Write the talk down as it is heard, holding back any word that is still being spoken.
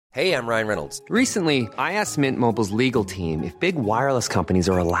Hey, I'm Ryan Reynolds. Recently, I asked Mint Mobile's legal team if big wireless companies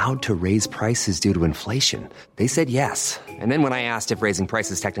are allowed to raise prices due to inflation. They said yes. And then when I asked if raising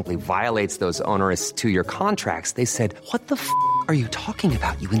prices technically violates those onerous two-year contracts, they said, "What the f*** are you talking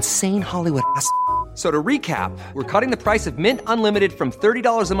about, you insane Hollywood ass?" So to recap, we're cutting the price of Mint Unlimited from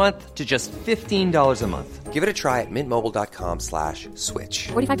 $30 a month to just $15 a month. Give it a try at mintmobile.com/switch.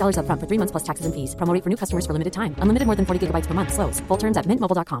 $45 up front for 3 months plus taxes and fees. Promo rate for new customers for limited time. Unlimited more than 40 gigabytes per month. Slows full terms at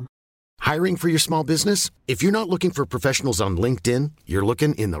mintmobile.com. Hiring for your small business? If you're not looking for professionals on LinkedIn, you're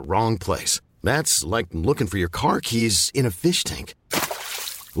looking in the wrong place. That's like looking for your car keys in a fish tank.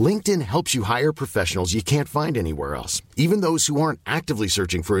 LinkedIn helps you hire professionals you can't find anywhere else, even those who aren't actively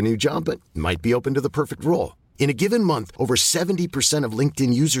searching for a new job but might be open to the perfect role. In a given month, over 70% of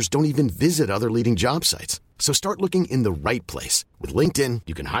LinkedIn users don't even visit other leading job sites. So start looking in the right place. With LinkedIn,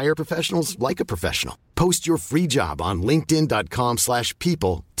 you can hire professionals like a professional. Post your free job on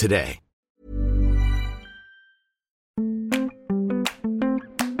linkedin.com/people today.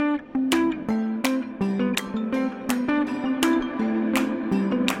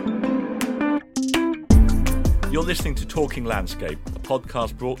 You're listening to Talking Landscape, a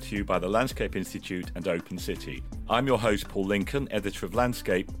podcast brought to you by the Landscape Institute and Open City. I'm your host, Paul Lincoln, editor of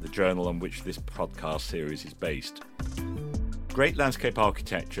Landscape, the journal on which this podcast series is based. Great landscape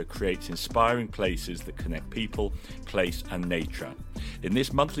architecture creates inspiring places that connect people, place and nature. In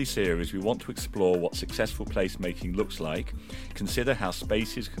this monthly series, we want to explore what successful placemaking looks like, consider how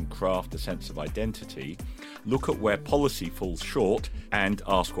spaces can craft a sense of identity, look at where policy falls short, and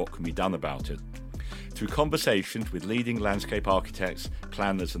ask what can be done about it. Through conversations with leading landscape architects,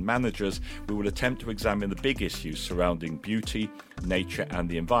 planners and managers, we will attempt to examine the big issues surrounding beauty, nature and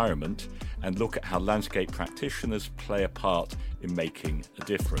the environment, and look at how landscape practitioners play a part in making a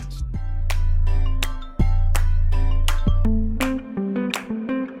difference.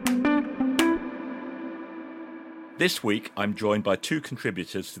 This week, I'm joined by two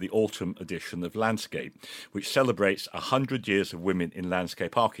contributors to the autumn edition of Landscape, which celebrates 100 years of women in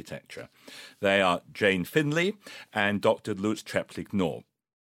landscape architecture. They are Jane Finlay and Dr. Lutz Trepplich-Knorr.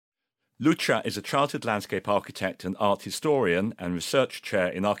 Lucia is a chartered landscape architect and art historian and research chair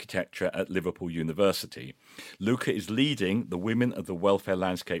in architecture at Liverpool University. Luca is leading the Women of the Welfare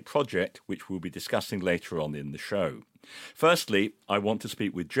Landscape project, which we'll be discussing later on in the show. Firstly, I want to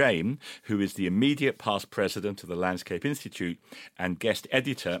speak with Jane, who is the immediate past president of the Landscape Institute and guest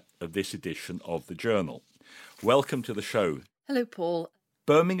editor of this edition of the journal. Welcome to the show. Hello, Paul.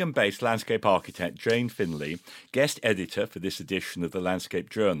 Birmingham-based landscape architect Jane Finlay, guest editor for this edition of the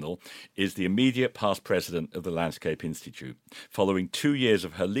Landscape Journal, is the immediate past president of the Landscape Institute, following 2 years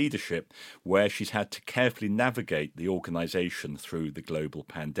of her leadership where she's had to carefully navigate the organisation through the global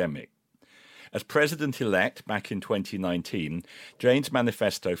pandemic. As president-elect back in 2019, Jane's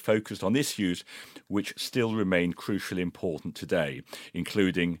manifesto focused on issues which still remain crucially important today,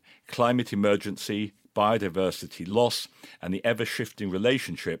 including climate emergency, biodiversity loss, and the ever-shifting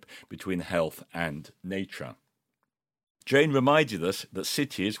relationship between health and nature. Jane reminded us that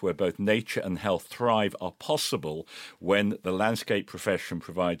cities where both nature and health thrive are possible when the landscape profession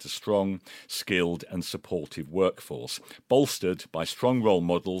provides a strong, skilled and supportive workforce, bolstered by strong role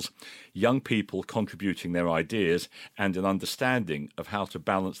models, young people contributing their ideas, and an understanding of how to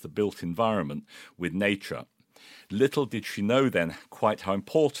balance the built environment with nature. Little did she know then quite how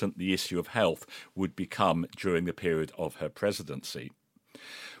important the issue of health would become during the period of her presidency.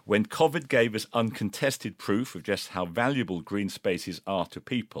 When COVID gave us uncontested proof of just how valuable green spaces are to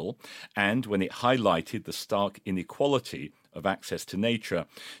people, and when it highlighted the stark inequality of access to nature,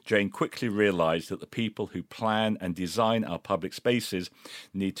 Jane quickly realised that the people who plan and design our public spaces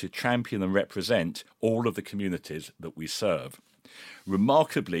need to champion and represent all of the communities that we serve.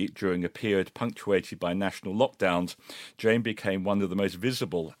 Remarkably, during a period punctuated by national lockdowns, Jane became one of the most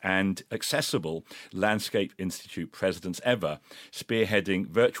visible and accessible Landscape Institute presidents ever, spearheading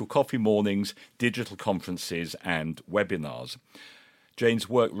virtual coffee mornings, digital conferences and webinars. Jane's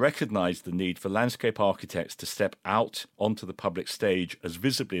work recognised the need for landscape architects to step out onto the public stage as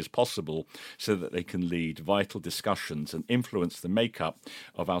visibly as possible so that they can lead vital discussions and influence the makeup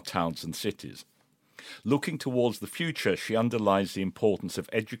of our towns and cities. Looking towards the future, she underlines the importance of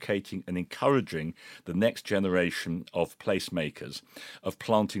educating and encouraging the next generation of placemakers, of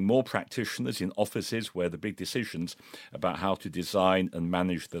planting more practitioners in offices where the big decisions about how to design and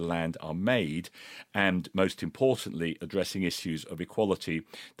manage the land are made, and most importantly, addressing issues of equality,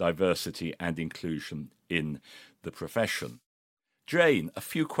 diversity and inclusion in the profession. Jane, a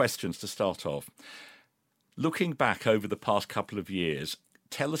few questions to start off. Looking back over the past couple of years,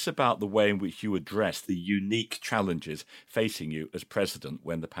 Tell us about the way in which you address the unique challenges facing you as president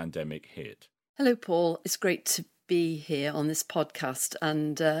when the pandemic hit. Hello, Paul. It's great to be here on this podcast,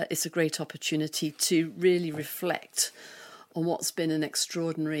 and it's a great opportunity to really reflect on what's been an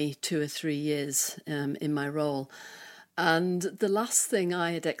extraordinary 2 or 3 years in my role. And the last thing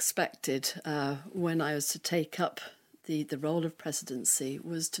I had expected when I was to take up the role of presidency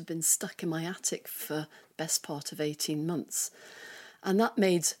was to have been stuck in my attic for the best part of 18 months. And that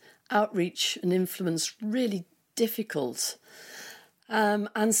made outreach and influence really difficult.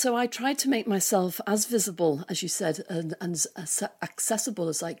 And so I tried to make myself as visible, as you said, and as accessible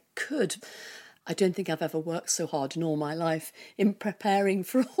as I could. I don't think I've ever worked so hard in all my life in preparing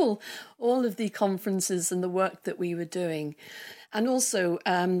for all of the conferences and the work that we were doing. And also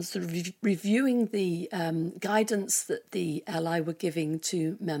sort of reviewing the guidance that the LI were giving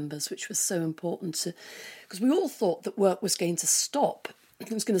to members, which was so important, because we all thought that work was going to stop.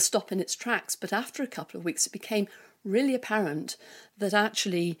 It was going to stop in its tracks. But after a couple of weeks, it became really apparent that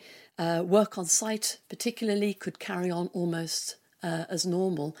actually work on site particularly could carry on almost as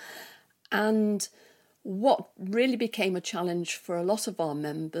normal. And what really became a challenge for a lot of our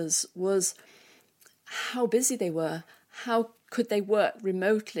members was how busy they were. How could they work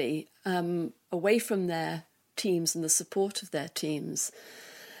remotely away from their teams and the support of their teams?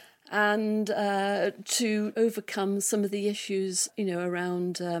 And to overcome some of the issues,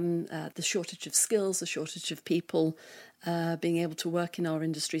 around the shortage of skills, the shortage of people being able to work in our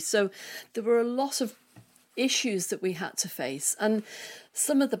industry. So there were a lot of issues that we had to face. And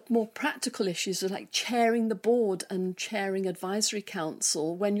some of the more practical issues are like chairing the board and chairing advisory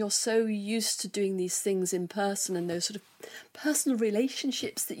council when you're so used to doing these things in person, and those sort of personal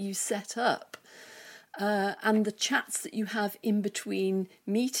relationships that you set up. And the chats that you have in between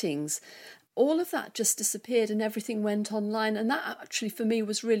meetings, all of that just disappeared and everything went online. And that actually for me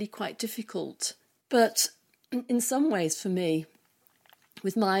was really quite difficult. But in some ways for me,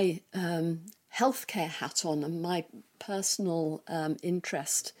 with my healthcare hat on and my personal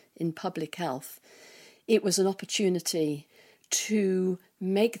interest in public health, it was an opportunity to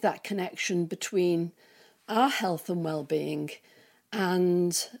make that connection between our health and well-being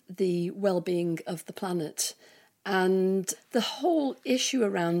and the well-being of the planet. And the whole issue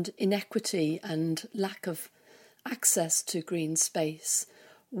around inequity and lack of access to green space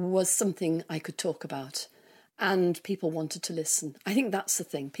was something I could talk about. And people wanted to listen. I think that's the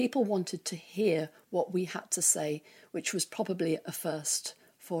thing. People wanted to hear what we had to say, which was probably a first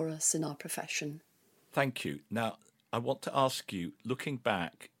for us in our profession. Thank you. Now, I want to ask you, looking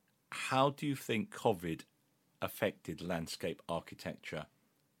back, how do you think COVID affected landscape architecture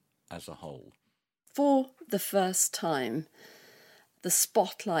as a whole? For the first time, the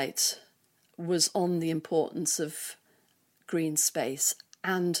spotlight was on the importance of green space,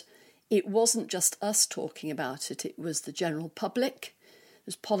 and it wasn't just us talking about it, it was the general public, it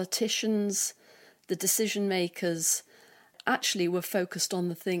was politicians, the decision makers actually were focused on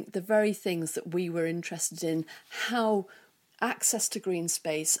the very things that we were interested in, how access to green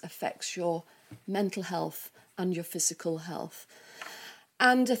space affects your mental health and your physical health.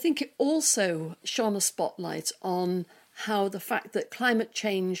 And I think it also shone a spotlight on how the fact that climate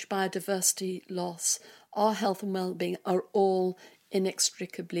change, biodiversity loss, our health and well-being are all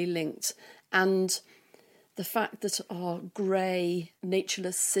inextricably linked. And the fact that our grey,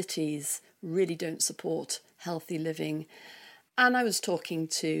 natureless cities really don't support healthy living. And I was talking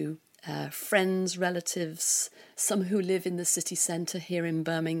to friends, relatives, some who live in the city centre here in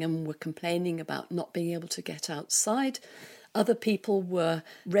Birmingham were complaining about not being able to get outside. Other people were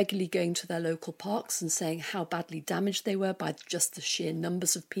regularly going to their local parks and saying how badly damaged they were by just the sheer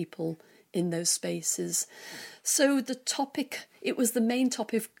numbers of people in those spaces. So the topic, it was the main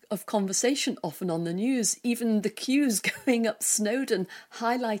topic of conversation often on the news. Even the queues going up Snowdon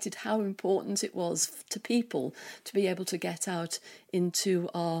highlighted how important it was to people to be able to get out into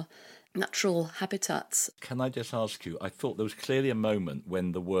our natural habitats. Can I just ask you, I thought there was clearly a moment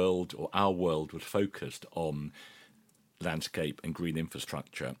when the world, or our world, was focused on landscape and green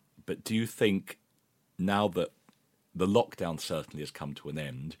infrastructure. But do you think now that the lockdown certainly has come to an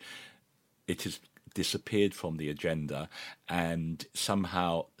end, it has disappeared from the agenda, and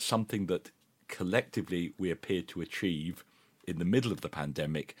somehow something that collectively we appeared to achieve in the middle of the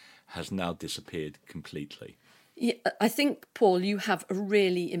pandemic has now disappeared completely? Yeah, I think, Paul, you have a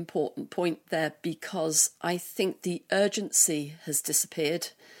really important point there, because I think the urgency has disappeared.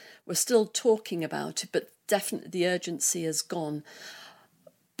 We're still talking about it, but definitely the urgency has gone.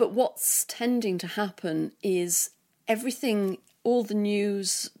 But what's tending to happen is everything, all the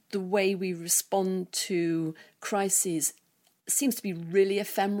news, the way we respond to crises seems to be really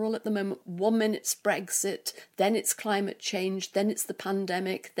ephemeral at the moment. 1 minute it's Brexit, then it's climate change, then it's the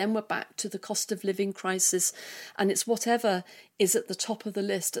pandemic, then we're back to the cost of living crisis, and it's whatever is at the top of the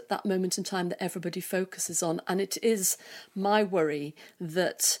list at that moment in time that everybody focuses on. And it is my worry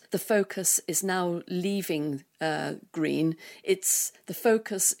that the focus is now leaving green. The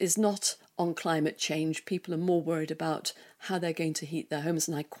focus is not on climate change. People are more worried about how they're going to heat their homes,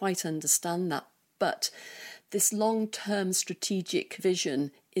 and I quite understand that. But this long-term strategic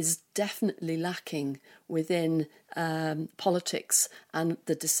vision is definitely lacking within politics and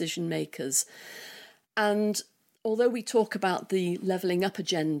the decision makers. And although we talk about the levelling up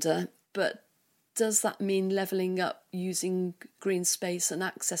agenda, but does that mean levelling up using green space and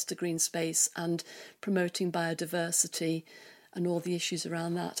access to green space and promoting biodiversity and all the issues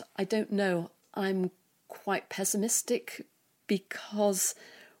around that? I don't know. I'm quite pessimistic because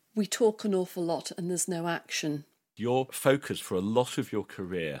we talk an awful lot and there's no action. Your focus for a lot of your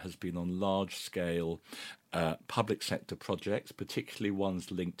career has been on large-scale public sector projects, particularly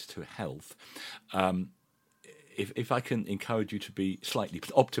ones linked to health. If I can encourage you to be slightly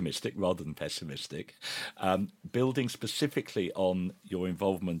optimistic rather than pessimistic, building specifically on your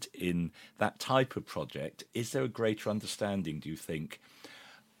involvement in that type of project, is there a greater understanding, do you think,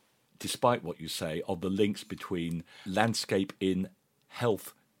 despite what you say, of the links between landscape in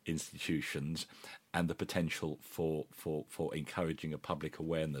health institutions and the potential for encouraging a public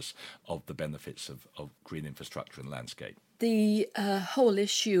awareness of the benefits of green infrastructure and landscape? The whole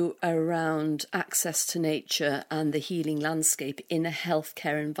issue around access to nature and the healing landscape in a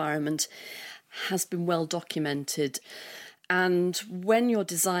healthcare environment has been well documented. And when you're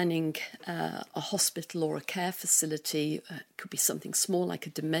designing a hospital or a care facility, it could be something small like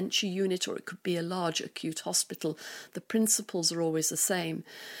a dementia unit, or it could be a large acute hospital, the principles are always the same.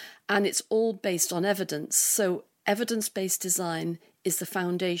 And it's all based on evidence. So evidence-based design is the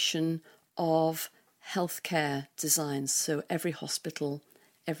foundation of healthcare design. So every hospital,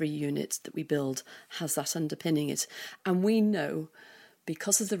 every unit that we build has that underpinning it. And we know,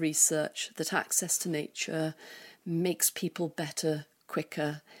 because of the research, that access to nature makes people better,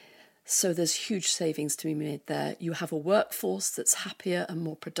 quicker. So there's huge savings to be made there. You have a workforce that's happier and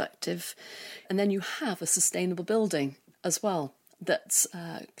more productive. And then you have a sustainable building as well that's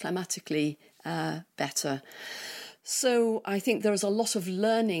climatically better. So I think there is a lot of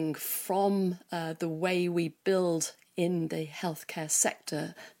learning from the way we build in the healthcare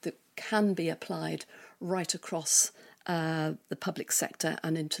sector that can be applied right across the public sector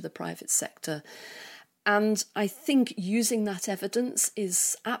and into the private sector. And I think using that evidence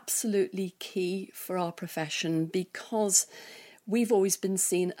is absolutely key for our profession, because we've always been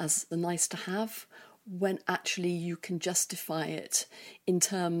seen as the nice to have, when actually you can justify it in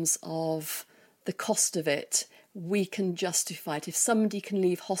terms of the cost of it. We can justify it. If somebody can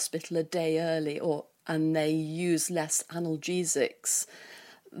leave hospital a day early and they use less analgesics,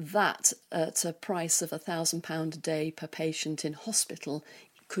 that at a price of £1,000 a day per patient in hospital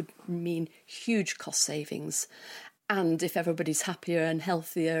could mean huge cost savings. And if everybody's happier and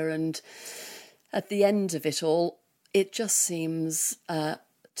healthier, and at the end of it all, it just seems,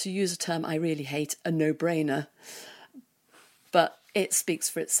 to use a term I really hate, a no-brainer. But it speaks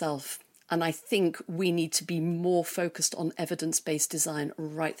for itself. And I think we need to be more focused on evidence-based design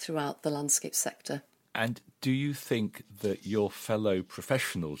right throughout the landscape sector. And do you think that your fellow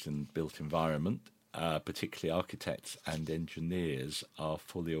professionals in built environment, particularly architects and engineers, are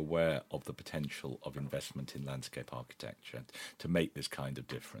fully aware of the potential of investment in landscape architecture to make this kind of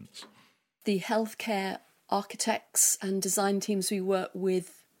difference? The healthcare architects and design teams we work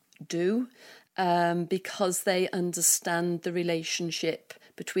with do, because they understand the relationship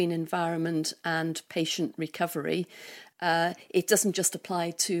between environment and patient recovery. It doesn't just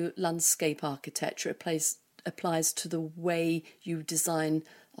apply to landscape architecture, it applies to the way you design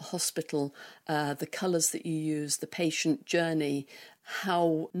a hospital, the colours that you use, the patient journey,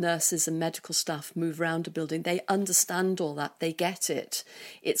 how nurses and medical staff move around a building. They understand all that, they get it.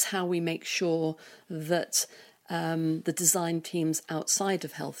 It's how we make sure that the design teams outside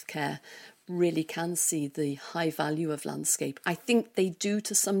of healthcare really can see the high value of landscape. I think they do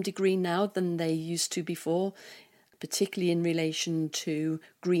to some degree now than they used to before, particularly in relation to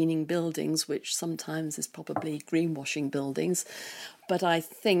greening buildings, which sometimes is probably greenwashing buildings. But I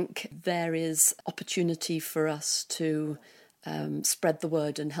think there is opportunity for us to spread the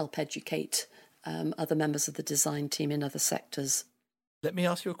word and help educate other members of the design team in other sectors. Let me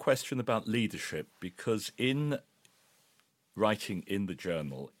ask you a question about leadership, because in writing in the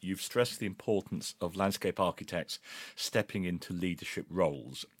journal, you've stressed the importance of landscape architects stepping into leadership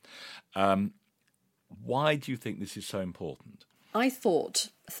roles. Why do you think this is so important? I thought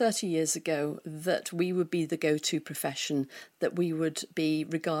 30 years ago that we would be the go-to profession, that we would be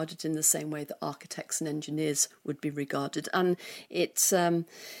regarded in the same way that architects and engineers would be regarded. And it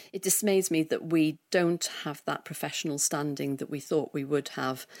dismays me that we don't have that professional standing that we thought we would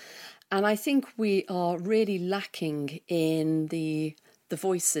have. And I think we are really lacking in the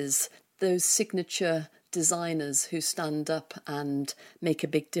voices, those signature designers who stand up and make a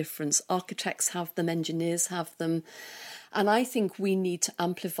big difference. Architects have them, engineers have them. And I think we need to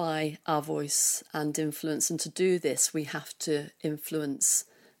amplify our voice and influence. And to do this, we have to influence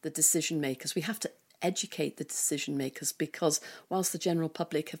the decision makers. We have to educate the decision makers, because whilst the general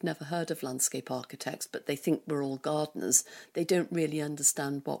public have never heard of landscape architects, but they think we're all gardeners, they don't really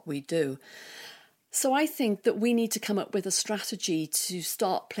understand what we do. So I think that we need to come up with a strategy to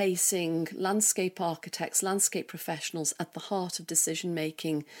start placing landscape architects, landscape professionals at the heart of decision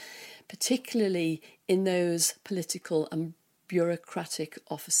making, particularly in those political and bureaucratic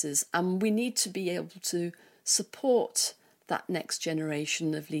offices. And we need to be able to support that next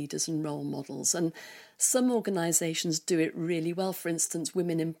generation of leaders and role models. And some organisations do it really well. For instance,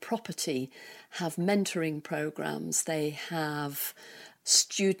 Women in Property have mentoring programmes. They have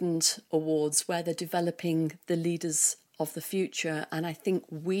student awards where they're developing the leaders of the future. And I think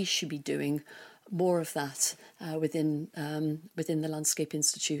we should be doing more of that within the Landscape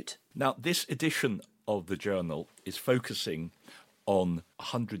Institute. Now, this edition of the journal is focusing on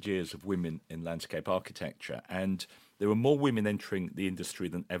 100 years of women in landscape architecture, and there are more women entering the industry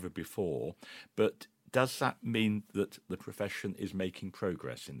than ever before. But does that mean that the profession is making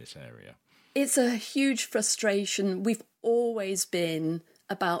progress in this area? It's a huge frustration. We've always been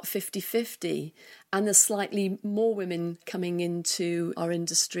about 50-50, and there's slightly more women coming into our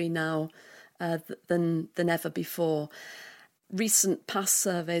industry now than ever before. Recent past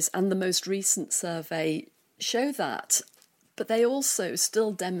surveys and the most recent survey show that, but they also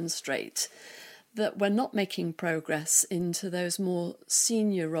still demonstrate that we're not making progress into those more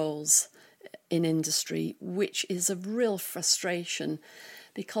senior roles in industry, which is a real frustration,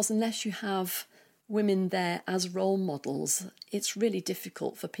 because unless you have women there as role models, it's really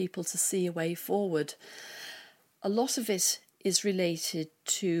difficult for people to see a way forward. A lot of it is related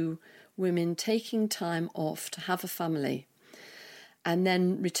to women taking time off to have a family and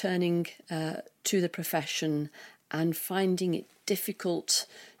then returning to the profession and finding it difficult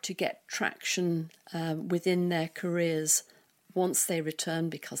to get traction within their careers once they return,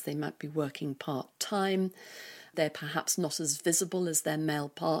 because they might be working part-time. They're perhaps not as visible as their male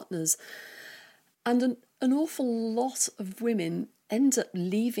partners. And an awful lot of women end up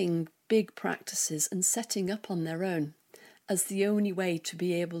leaving big practices and setting up on their own as the only way to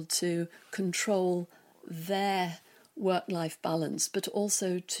be able to control their work-life balance, but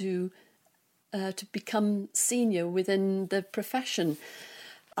also to become senior within the profession.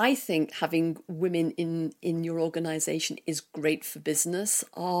 I think having women in your organisation is great for business.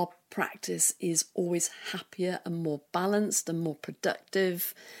 Our practice is always happier and more balanced and more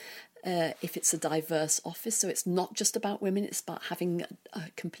productive if it's a diverse office. So it's not just about women, it's about having a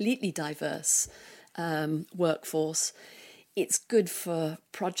completely diverse workforce. It's good for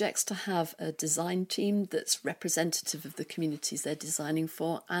projects to have a design team that's representative of the communities they're designing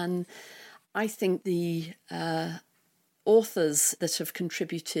for. And I think the authors that have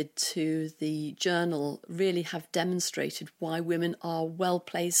contributed to the journal really have demonstrated why women are well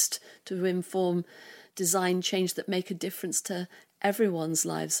placed to inform design change that make a difference to everyone's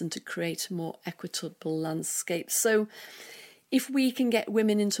lives and to create a more equitable landscape. So if we can get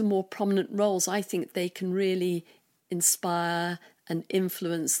women into more prominent roles, I think they can really inspire and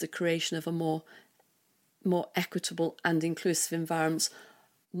influence the creation of a more equitable and inclusive environments,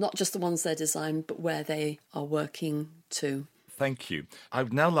 not just the ones they're designed, but where they are working too. Thank you. I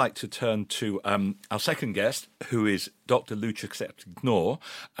would now like to turn to our second guest, who is Dr. Luca Sepignor.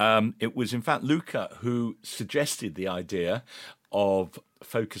 It was, in fact, Luca who suggested the idea of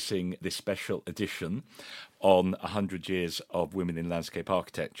focusing this special edition on 100 years of women in landscape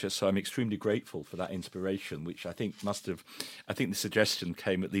architecture. So I'm extremely grateful for that inspiration, which I think the suggestion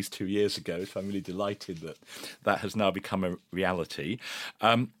came at least 2 years ago. So I'm really delighted that has now become a reality.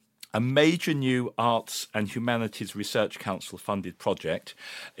 A major new Arts and Humanities Research Council funded project.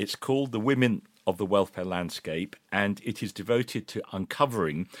 It's called the Women of the Welfare Landscape, and it is devoted to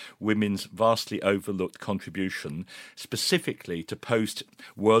uncovering women's vastly overlooked contribution, specifically to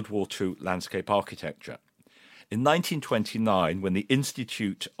post-World War II landscape architecture. In 1929, when the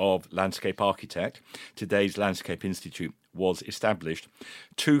Institute of Landscape Architect, today's Landscape Institute, was established,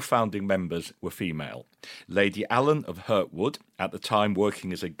 2 founding members were female. Lady Allen of Hurtwood, at the time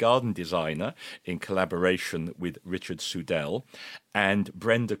working as a garden designer in collaboration with Richard Sudell, and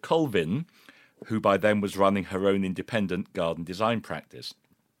Brenda Colvin, who by then was running her own independent garden design practice.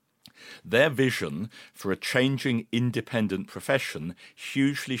 Their vision for a changing independent profession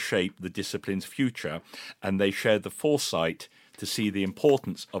hugely shaped the discipline's future, and they shared the foresight to see the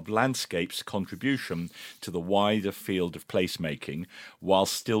importance of landscape's contribution to the wider field of placemaking, while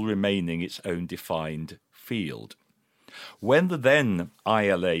still remaining its own defined field. When the then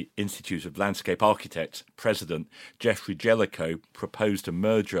ILA Institute of Landscape Architects president Geoffrey Jellicoe proposed a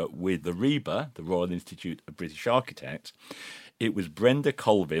merger with the RIBA, the Royal Institute of British Architects, it was Brenda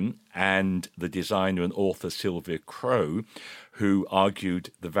Colvin and the designer and author Sylvia Crowe who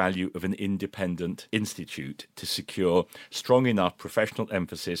argued the value of an independent institute to secure strong enough professional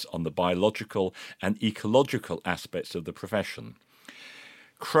emphasis on the biological and ecological aspects of the profession.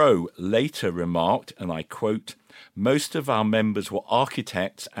 Crowe later remarked, and I quote, "Most of our members were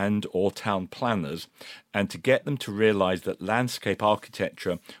architects and or town planners, and to get them to realise that landscape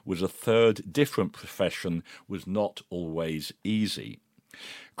architecture was a third different profession was not always easy."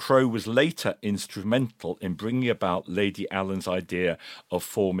 Crowe was later instrumental in bringing about Lady Allen's idea of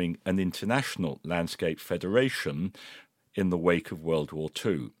forming an international landscape federation in the wake of World War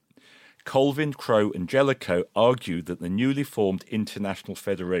II. Colvin, Crowe and Jellicoe argued that the newly formed International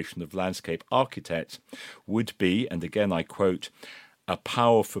Federation of Landscape Architects would be, and again I quote, "a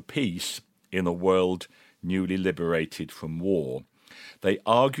power for peace in a world newly liberated from war." They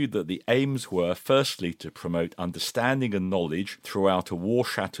argued that the aims were, firstly, to promote understanding and knowledge throughout a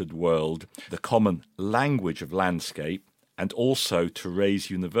war-shattered world, the common language of landscape, and also to raise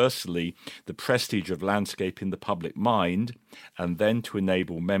universally the prestige of landscape in the public mind, and then to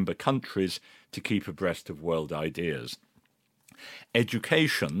enable member countries to keep abreast of world ideas.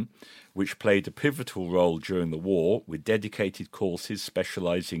 Education, which played a pivotal role during the war, with dedicated courses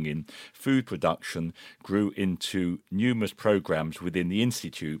specialising in food production, grew into numerous programmes within the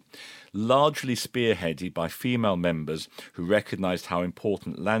Institute, largely spearheaded by female members who recognised how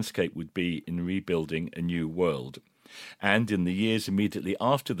important landscape would be in rebuilding a new world. And in the years immediately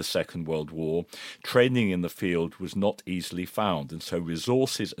after the Second World War, training in the field was not easily found, and so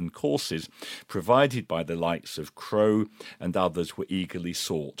resources and courses provided by the likes of Crowe and others were eagerly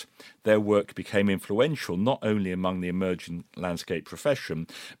sought. Their work became influential not only among the emerging landscape profession,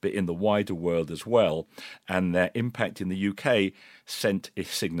 but in the wider world as well, and their impact in the UK sent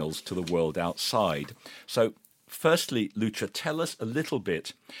signals to the world outside. So, firstly, Lucia, tell us a little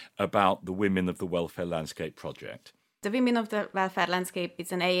bit about the Women of the Welfare Landscape project. The Women of the Welfare Landscape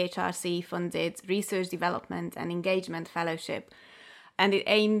is an AHRC-funded research development and engagement fellowship, and it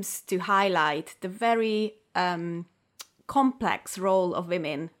aims to highlight the very complex role of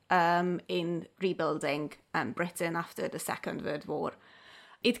women in rebuilding Britain after the Second World War.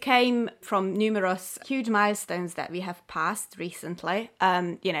 It came from numerous huge milestones that we have passed recently.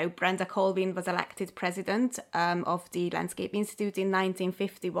 Brenda Colvin was elected president of the Landscape Institute in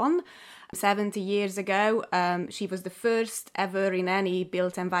 1951. 70 years ago, she was the first ever in any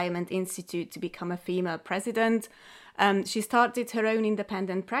built environment institute to become a female president. She started her own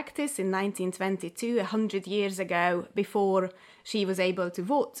independent practice in 1922, 100 years ago, before she was able to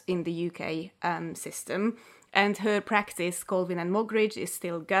vote in the UK system. And her practice, Colvin and Moggridge, is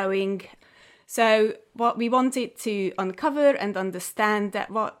still going. So what we wanted to uncover and understand that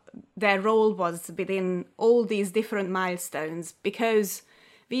what their role was within all these different milestones, because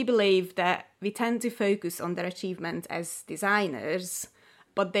we believe that we tend to focus on their achievement as designers,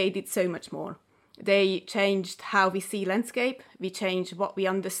 but they did so much more. They changed how we see landscape. We changed what we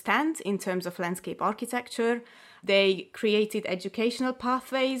understand in terms of landscape architecture. They created educational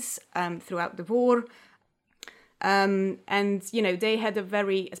pathways throughout the war. They had a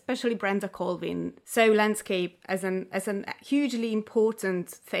very, especially Brenda Colvin, so landscape as an hugely important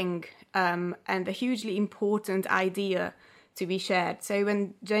thing and a hugely important idea to be shared. So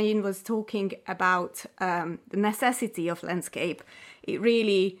when Jane was talking about the necessity of landscape, it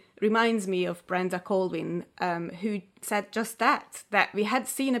really reminds me of Brenda Colvin, who said just that we had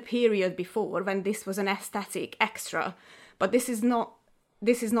seen a period before when this was an aesthetic extra, but this is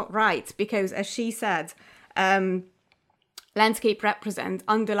not right, because as she said, landscape represent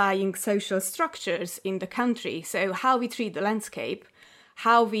underlying social structures in the country. So how we treat the landscape,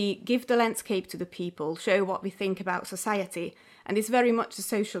 how we give the landscape to the people, show what we think about society. And it's very much a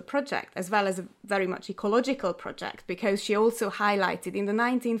social project as well as a very much ecological project, because she also highlighted in the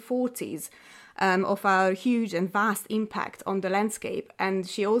 1940s of our huge and vast impact on the landscape. And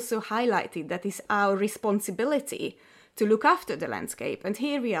she also highlighted that it's our responsibility to look after the landscape. And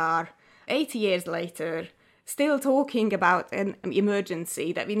here we are, 80 years later, still talking about an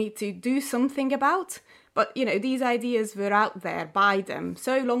emergency that we need to do something about. But, these ideas were out there by them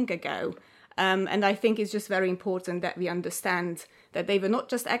so long ago. And I think it's just very important that we understand that they were not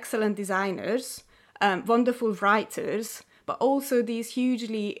just excellent designers, wonderful writers, but also these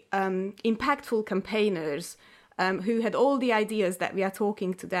hugely impactful campaigners who had all the ideas that we are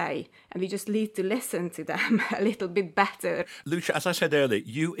talking today, and we just need to listen to them a little bit better. Lucia, as I said earlier,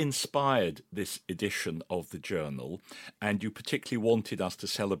 you inspired this edition of the journal, and you particularly wanted us to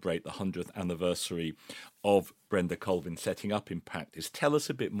celebrate the 100th anniversary of Brenda Colvin setting up Impactis. Tell us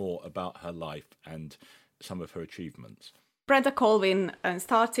a bit more about her life and some of her achievements. Brenda Colvin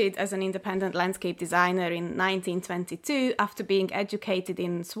started as an independent landscape designer in 1922 after being educated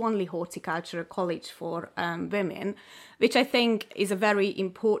in Swanley Horticultural College for Women, which I think is a very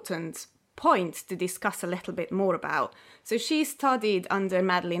important point to discuss a little bit more about. So she studied under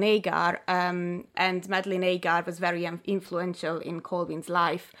Madeleine Agar, and Madeleine Agar was very influential in Colvin's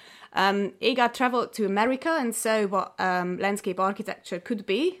life. Agar travelled to America and saw what landscape architecture could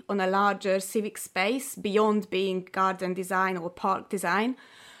be on a larger civic space beyond being garden design or park design,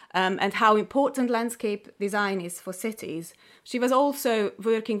 and how important landscape design is for cities. She was also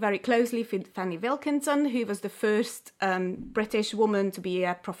working very closely with Fanny Wilkinson, who was the first British woman to be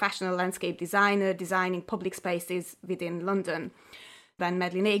a professional landscape designer, designing public spaces within London. When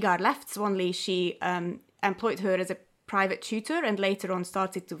Madeleine Agar left Swanley, she employed her as a private tutor and later on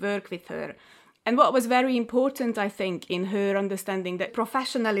started to work with her. And what was very important, I think, in her understanding that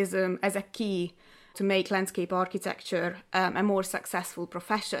professionalism as a key to make landscape architecture a more successful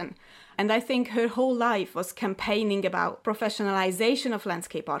profession. And I think her whole life was campaigning about professionalization of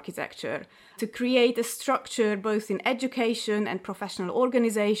landscape architecture, to create a structure both in education and professional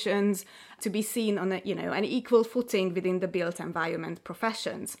organizations to be seen on an equal footing within the built environment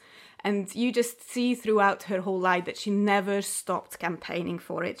professions. And you just see throughout her whole life that she never stopped campaigning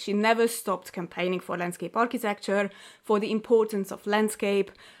for it. She never stopped campaigning for landscape architecture, for the importance of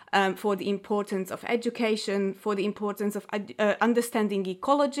landscape, for the importance of education, for the importance of understanding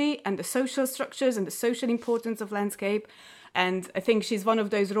ecology and the social structures and the social importance of landscape. And I think she's one of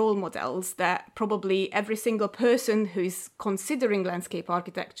those role models that probably every single person who's considering landscape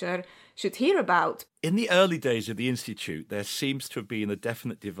architecture should hear about. In the early days of the Institute, there seems to have been a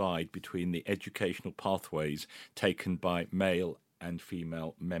definite divide between the educational pathways taken by male and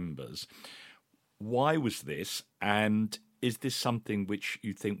female members. Why was this, and is this something which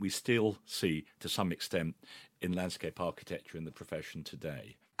you think we still see to some extent in landscape architecture in the profession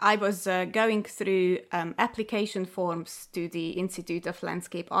today? I was going through application forms to the Institute of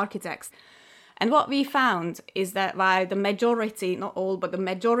Landscape Architects. And what we found is that while the majority, not all, but the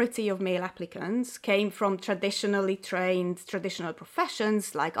majority of male applicants came from traditionally trained traditional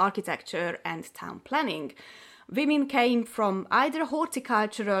professions like architecture and town planning, women came from either a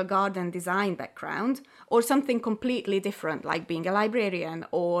horticultural garden design background or something completely different, like being a librarian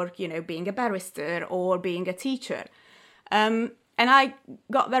or, being a barrister or being a teacher. And I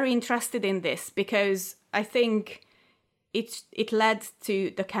got very interested in this because I think it led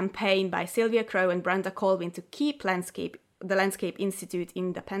to the campaign by Sylvia Crowe and Brenda Colvin to keep the Landscape Institute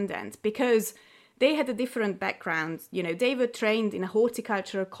independent, because they had a different background. They were trained in a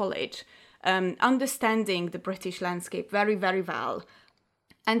horticultural college, understanding the British landscape very, very well.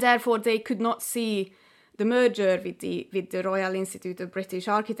 And therefore they could not see the merger with the Royal Institute of British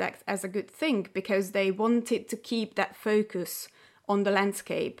Architects as a good thing, because they wanted to keep that focus on the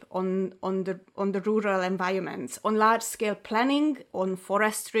landscape, on the rural environments, on large-scale planning, on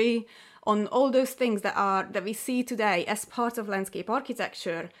forestry, on all those things that we see today as part of landscape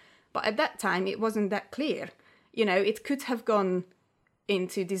architecture. But at that time, it wasn't that clear. It could have gone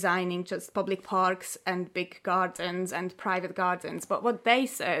into designing just public parks and big gardens and private gardens. But what they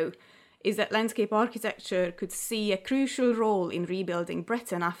saw is that landscape architecture could see a crucial role in rebuilding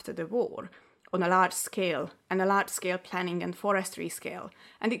Britain after the war, on a large scale, and a large scale planning and forestry scale.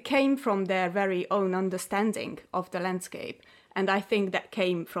 And it came from their very own understanding of the landscape. And I think that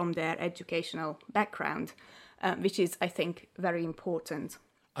came from their educational background, which is, I think, very important.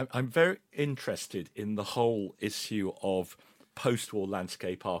 I'm very interested in the whole issue of post-war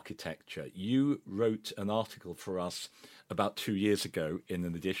landscape architecture. You wrote an article for us about 2 years ago in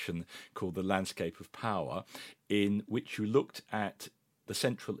an edition called The Landscape of Power, in which you looked at the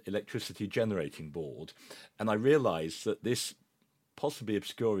Central Electricity Generating Board, and I realised that this possibly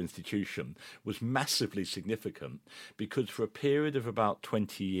obscure institution, was massively significant because for a period of about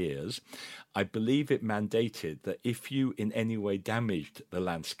 20 years, I believe it mandated that if you in any way damaged the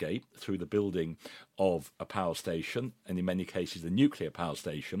landscape through the building of a power station, and in many cases a nuclear power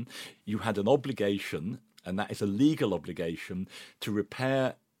station, you had an obligation, and that is a legal obligation, to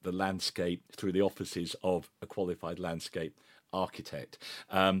repair the landscape through the offices of a qualified landscape architect.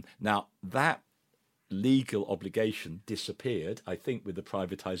 Now, that legal obligation disappeared, I think, with the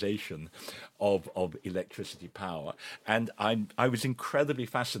privatization of electricity power. And I was incredibly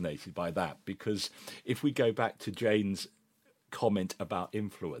fascinated by that, because if we go back to Jane's comment about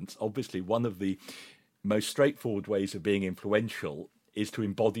influence, obviously one of the most straightforward ways of being influential is to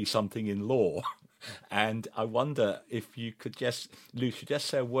embody something in law. And I wonder if you could Lucia, just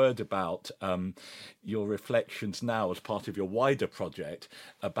say a word about your reflections now as part of your wider project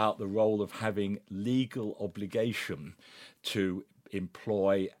about the role of having legal obligation to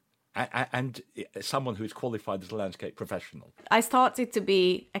employ and someone who is qualified as a landscape professional. I started to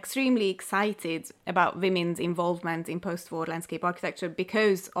be extremely excited about women's involvement in post-war landscape architecture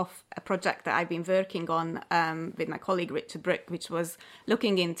because of a project that I've been working on with my colleague Richard Brook, which was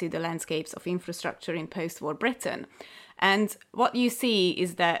looking into the landscapes of infrastructure in post-war Britain. And what you see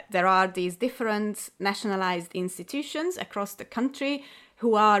is that there are these different nationalised institutions across the country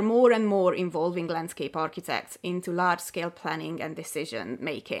who are more and more involving landscape architects into large-scale planning and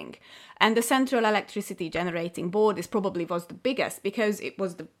decision-making. And the Central Electricity Generating Board was the biggest, because it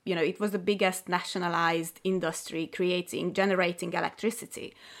was the biggest nationalised industry generating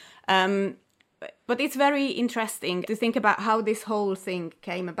electricity. But it's very interesting to think about how this whole thing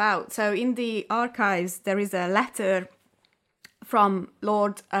came about. So in the archives, there is a letter from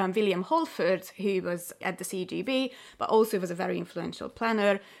Lord William Holford, who was at the CEGB, but also was a very influential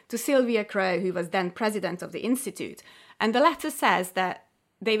planner, to Sylvia Crowe, who was then president of the Institute. And the letter says that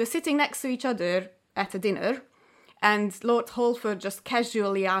they were sitting next to each other at a dinner, and Lord Holford just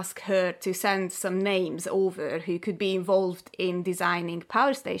casually asked her to send some names over who could be involved in designing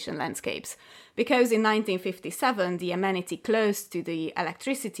power station landscapes. Because in 1957, the amenity clause to the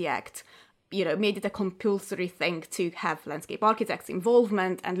Electricity Act made it a compulsory thing to have landscape architects'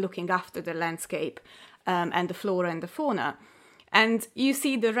 involvement and looking after the landscape and the flora and the fauna. And you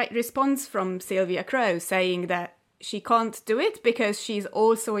see the right response from Sylvia Crowe saying that she can't do it because she's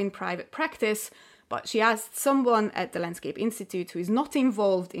also in private practice, but she asked someone at the Landscape Institute who is not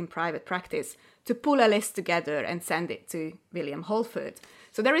involved in private practice to pull a list together and send it to William Holford.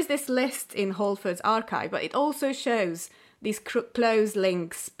 So there is this list in Holford's archive, but it also shows these close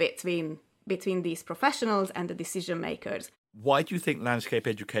links between these professionals and the decision makers. Why do you think landscape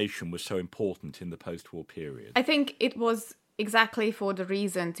education was so important in the post-war period? I think it was exactly for the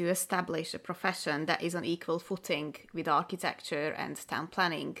reason to establish a profession that is on equal footing with architecture and town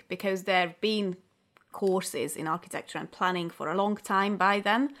planning, because there have been courses in architecture and planning for a long time by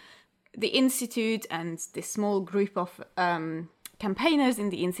then. The Institute and this small group of campaigners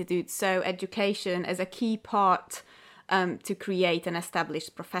in the Institute saw education as a key part to create an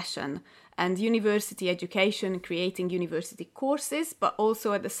established profession, and university education, creating university courses, but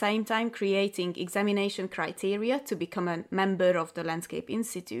also at the same time creating examination criteria to become a member of the Landscape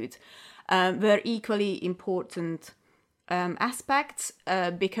Institute were equally important aspects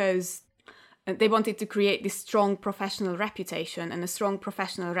because they wanted to create this strong professional reputation, and a strong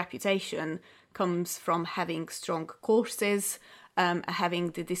professional reputation comes from having strong courses,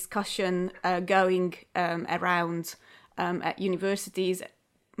 having the discussion going around at universities,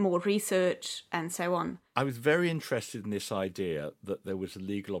 more research, and so on. I was very interested in this idea that there was a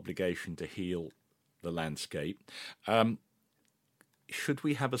legal obligation to heal the landscape. Should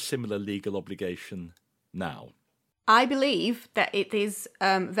we have a similar legal obligation now? I believe that it is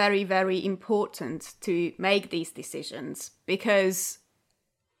very, very important to make these decisions because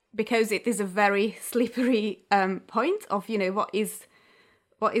it is a very slippery point of,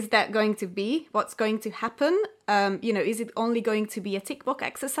 what is that going to be? What's going to happen? Is it only going to be a tick box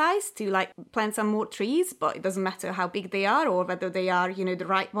exercise to plant some more trees, but it doesn't matter how big they are or whether they are, the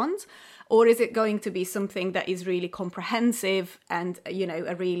right ones? Or is it going to be something that is really comprehensive and,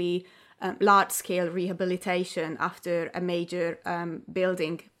 a really large-scale rehabilitation after a major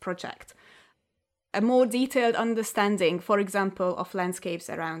building project? A more detailed understanding, for example, of landscapes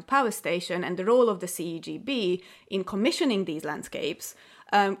around power station and the role of the CEGB in commissioning these landscapes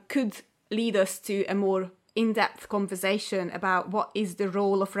could lead us to a more in-depth conversation about what is the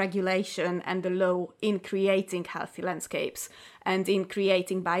role of regulation and the law in creating healthy landscapes and in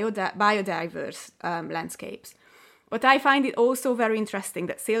creating biodiverse landscapes. But I find it also very interesting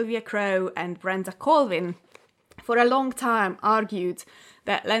that Sylvia Crowe and Brenda Colvin, for a long time argued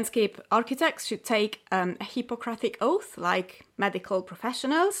that landscape architects should take a Hippocratic oath, like medical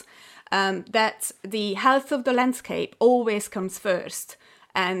professionals, that the health of the landscape always comes first.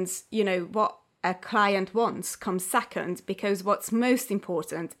 And, what a client wants comes second, because what's most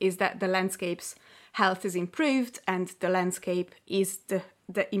important is that the landscape's health is improved, and the landscape is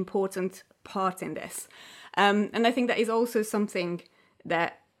the important part in this. And I think that is also something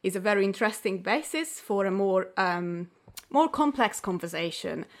that is a very interesting basis for a more complex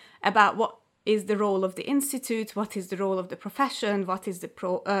conversation about what is the role of the institute, what is the role of the profession, what is the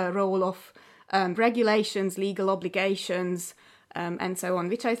role of regulations, legal obligations, and so on,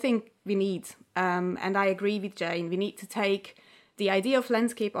 which I think we need. And I agree with Jane, we need to take the idea of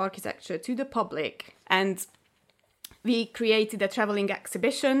landscape architecture to the public. And we created a travelling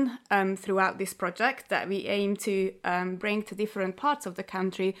exhibition throughout this project that we aim to bring to different parts of the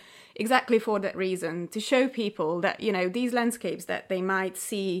country, exactly for that reason, to show people that, these landscapes that they might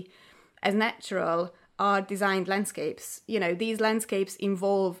see as natural are designed landscapes. These landscapes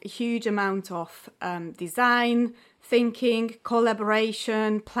involve a huge amount of design, thinking,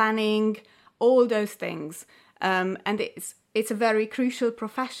 collaboration, planning, all those things. And it's a very crucial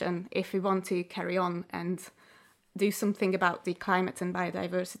profession if we want to carry on and do something about the climate and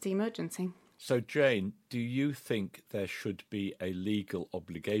biodiversity emergency. So, Jane, do you think there should be a legal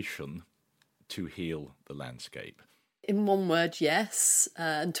obligation to heal the landscape? In one word, yes.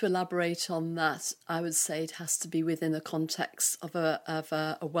 And to elaborate on that, I would say it has to be within the context of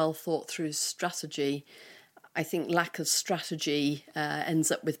a well thought through strategy. I think lack of strategy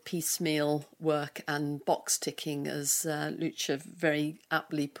ends up with piecemeal work and box ticking, as Lucia very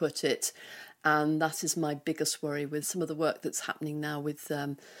aptly put it. And that is my biggest worry with some of the work that's happening now with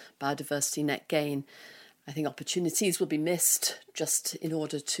biodiversity net gain. I think opportunities will be missed just in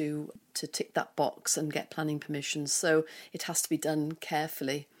order to tick that box and get planning permissions. So it has to be done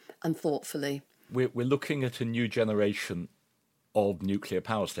carefully and thoughtfully. We're looking at a new generation of nuclear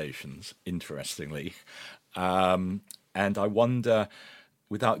power stations, interestingly. And I wonder,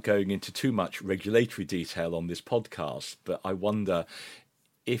 without going into too much regulatory detail on this podcast, but I wonder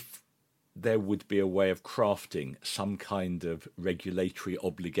if there would be a way of crafting some kind of regulatory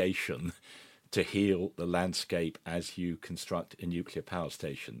obligation to heal the landscape as you construct a nuclear power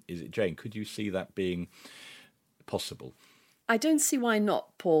station. Is it, Jane, could you see that being possible? I don't see why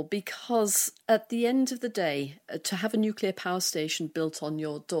not, Paul, because at the end of the day, to have a nuclear power station built on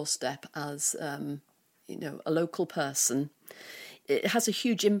your doorstep as a local person, it has a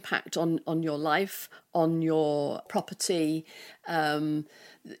huge impact on your life, on your property,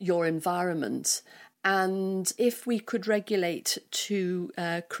 your environment. And if we could regulate to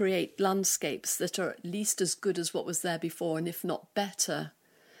create landscapes that are at least as good as what was there before, and if not better,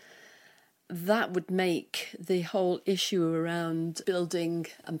 that would make the whole issue around building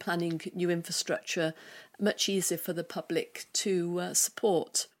and planning new infrastructure much easier for the public to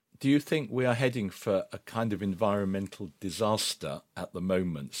support. Do you think we are heading for a kind of environmental disaster at the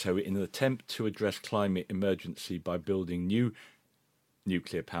moment? So in an attempt to address climate emergency by building new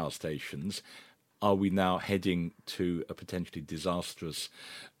nuclear power stations, are we now heading to a potentially disastrous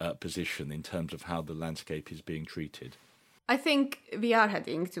position in terms of how the landscape is being treated? I think we are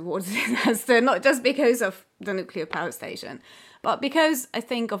heading towards disaster, not just because of the nuclear power station, but because I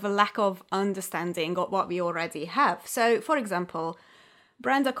think of a lack of understanding of what we already have. So, for example,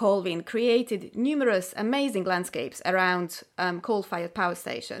 Brenda Colvin created numerous amazing landscapes around coal-fired power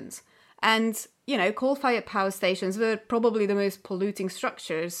stations. And, coal-fired power stations were probably the most polluting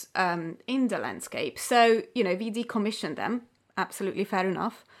structures in the landscape. So, we decommissioned them, absolutely fair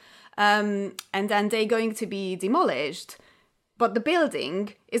enough. And then they're going to be demolished. But the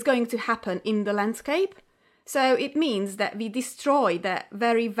building is going to happen in the landscape. So it means that we destroy that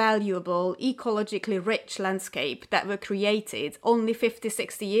very valuable, ecologically rich landscape that were created only 50,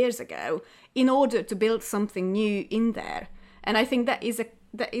 60 years ago in order to build something new in there. And I think that is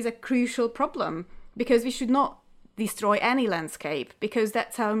a crucial problem, because we should not destroy any landscape, because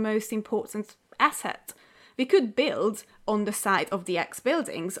that's our most important asset. We could build on the site of the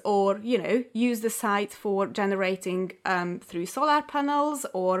ex-buildings, or, use the site for generating through solar panels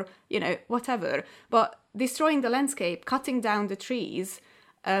or, whatever. But destroying the landscape, cutting down the trees,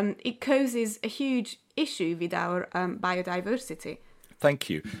 it causes a huge issue with our biodiversity. Thank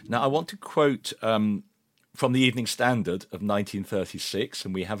you. Now, I want to quote from the Evening Standard of 1936,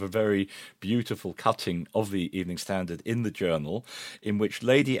 and we have a very beautiful cutting of the Evening Standard in the journal, in which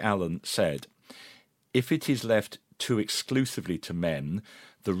Lady Allen said, "If it is left too exclusively to men,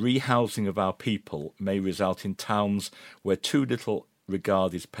 the rehousing of our people may result in towns where too little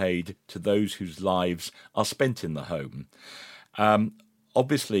regard is paid to those whose lives are spent in the home.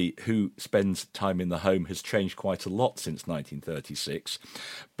 Obviously, who spends time in the home has changed quite a lot since 1936.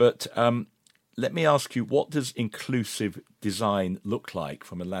 But let me ask you, what does inclusive design look like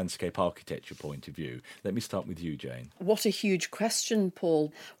from a landscape architecture point of view? Let me start with you, Jane. What a huge question,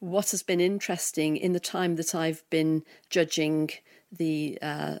 Paul. What has been interesting in the time that I've been judging the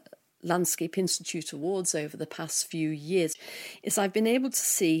Landscape Institute Awards over the past few years is I've been able to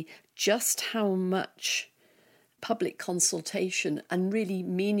see just how much public consultation and really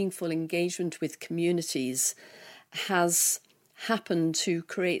meaningful engagement with communities has happened to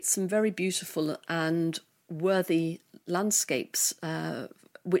create some very beautiful and worthy landscapes,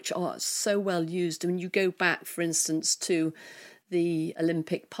 which are so well used. When you go back, for instance, to the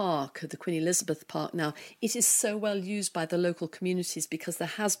Olympic Park, the Queen Elizabeth Park now, it is so well used by the local communities because there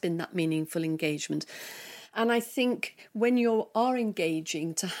has been that meaningful engagement. And I think when you are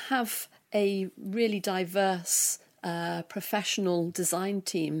engaging, to have a really diverse professional design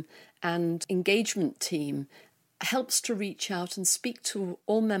team and engagement team helps to reach out and speak to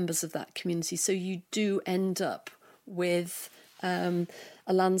all members of that community. So you do end up with a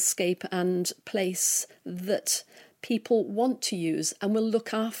landscape and place that people want to use and will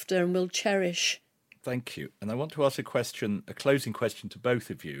look after and will cherish. Thank you. And I want to ask a closing question to both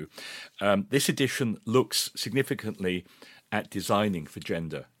of you. This edition looks significantly at designing for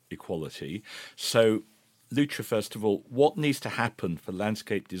gender equality. So, Lucia, first of all, what needs to happen for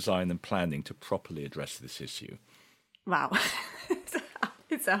landscape design and planning to properly address this issue? Wow,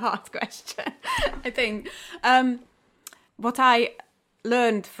 it's a hard question. I think what I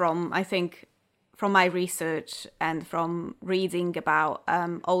learned from my research and from reading about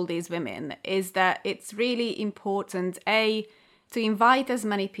all these women is that it's really important, to invite as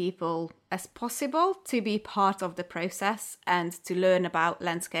many people as possible to be part of the process and to learn about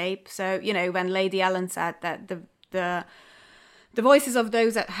landscape. So, when Lady Allen said that the voices of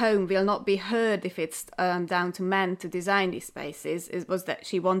those at home will not be heard if it's down to men to design these spaces, it was that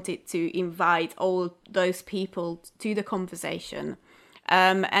she wanted to invite all those people to the conversation.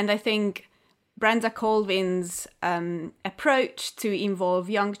 And I think Brenda Colvin's approach to involve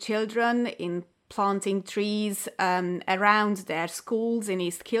young children in planting trees around their schools in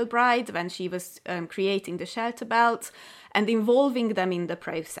East Kilbride when she was creating the shelter belt and involving them in the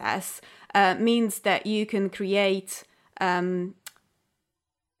process means that you can create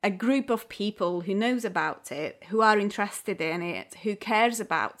a group of people who knows about it, who are interested in it, who cares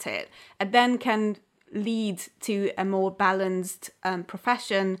about it, and then can lead to a more balanced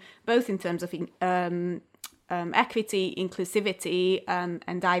profession, both in terms of equity, inclusivity,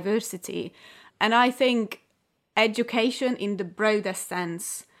 and diversity. And I think education in the broadest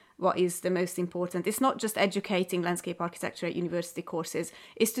sense, what is the most important, it's not just educating landscape architecture at university courses,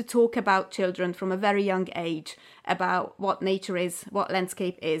 is to talk about children from a very young age about what nature is, what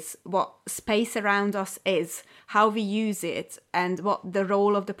landscape is, what space around us is, how we use it, and what the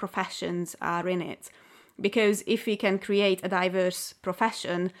role of the professions are in it. Because if we can create a diverse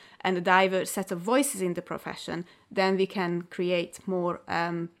profession and a diverse set of voices in the profession, then we can create more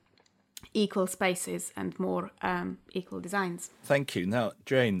equal spaces and more equal designs. Thank you. Now,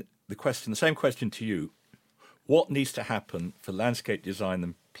 Jane, the same question to you. What needs to happen for landscape design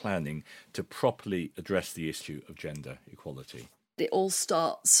and planning to properly address the issue of gender equality? It all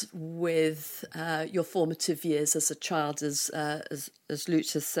starts with your formative years as a child, as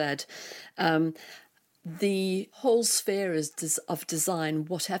Lucia said. The whole sphere of design,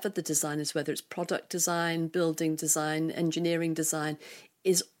 whatever the design is, whether it's product design, building design, engineering design,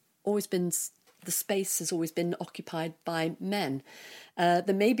 the space has always been occupied by men.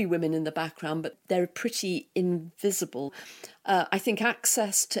 There may be women in the background, but they're pretty invisible. I think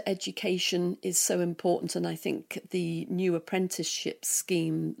access to education is so important, and I think the new apprenticeship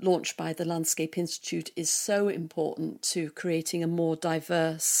scheme launched by the Landscape Institute is so important to creating a more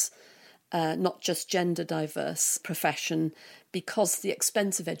diverse, not just gender diverse profession, because the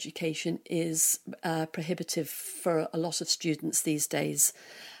expense of education is prohibitive for a lot of students these days.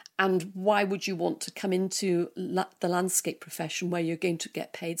 And why would you want to come into the landscape profession where you're going to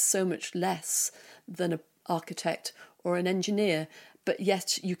get paid so much less than an architect or an engineer, but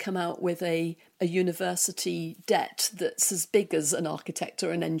yet you come out with a university debt that's as big as an architect or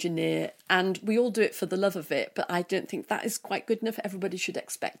an engineer? And we all do it for the love of it, but I don't think that is quite good enough. Everybody should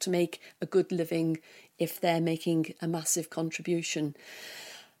expect to make a good living if they're making a massive contribution.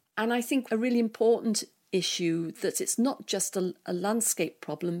 And I think a really important issue that it's not just a landscape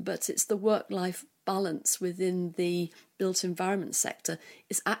problem, but it's the work-life balance within the built environment sector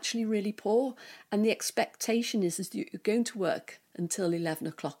is actually really poor. And the expectation is that you're going to work until 11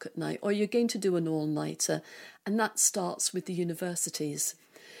 o'clock at night, or you're going to do an all-nighter. And that starts with the universities.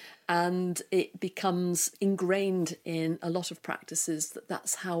 And it becomes ingrained in a lot of practices that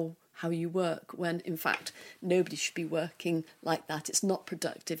that's how you work, when in fact nobody should be working like that. It's not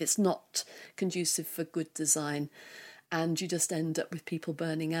productive, it's not conducive for good design, and you just end up with people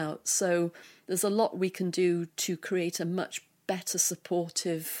burning out. So there's a lot we can do to create a much better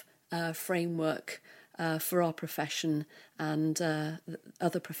supportive framework for our profession and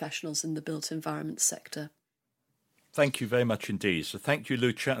other professionals in the built environment sector. Thank you very much indeed. So thank you,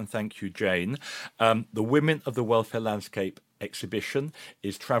 Lucia, and thank you, Jane. The Women of the Welfare Landscape exhibition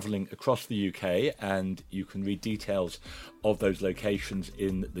is travelling across the UK, and you can read details of those locations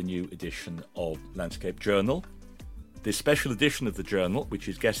in the new edition of Landscape Journal. This special edition of the journal, which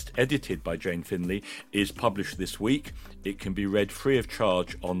is guest edited by Jane Finlay, is published this week. It can be read free of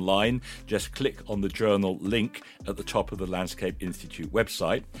charge online. Just click on the journal link at the top of the Landscape Institute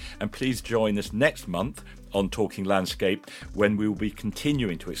website. And please join us next month on Talking Landscape, when we will be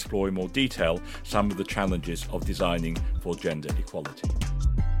continuing to explore in more detail some of the challenges of designing for gender equality.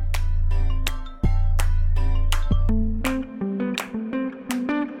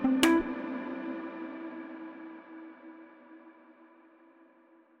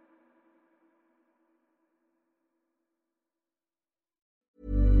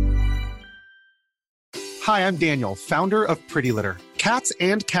 Hi, I'm Daniel, founder of Pretty Litter. Cats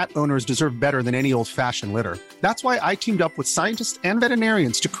and cat owners deserve better than any old-fashioned litter. That's why I teamed up with scientists and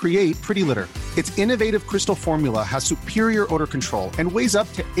veterinarians to create Pretty Litter. Its innovative crystal formula has superior odor control and weighs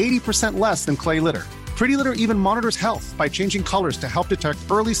up to 80% less than clay litter. Pretty Litter even monitors health by changing colors to help detect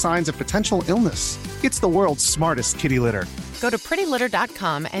early signs of potential illness. It's the world's smartest kitty litter. Go to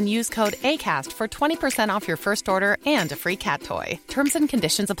prettylitter.com and use code ACAST for 20% off your first order and a free cat toy. Terms and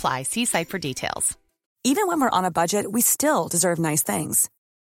conditions apply. See site for details. Even when we're on a budget, we still deserve nice things.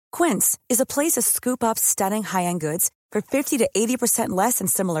 Quince is a place to scoop up stunning high-end goods for 50 to 80% less than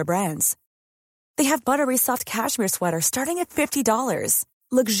similar brands. They have buttery soft cashmere sweaters starting at $50,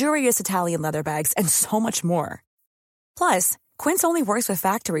 luxurious Italian leather bags, and so much more. Plus, Quince only works with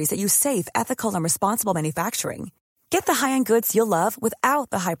factories that use safe, ethical, and responsible manufacturing. Get the high-end goods you'll love without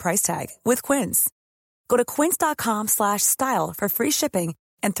the high price tag with Quince. Go to quince.com/style for free shipping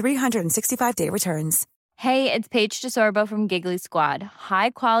and 365-day returns. Hey, it's Paige DeSorbo from Giggly Squad.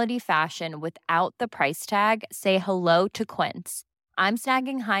 High quality fashion without the price tag. Say hello to Quince. I'm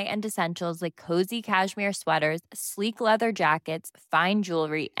snagging high-end essentials like cozy cashmere sweaters, sleek leather jackets, fine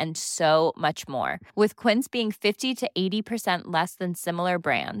jewelry, and so much more. With Quince being 50 to 80% less than similar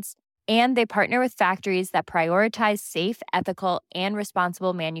brands. And they partner with factories that prioritize safe, ethical, and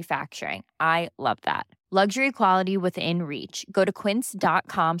responsible manufacturing. I love that. Luxury quality within reach. Go to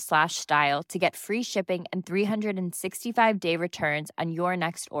quince.com/style to get free shipping and 365-day returns on your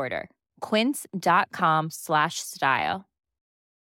next order. Quince.com/style.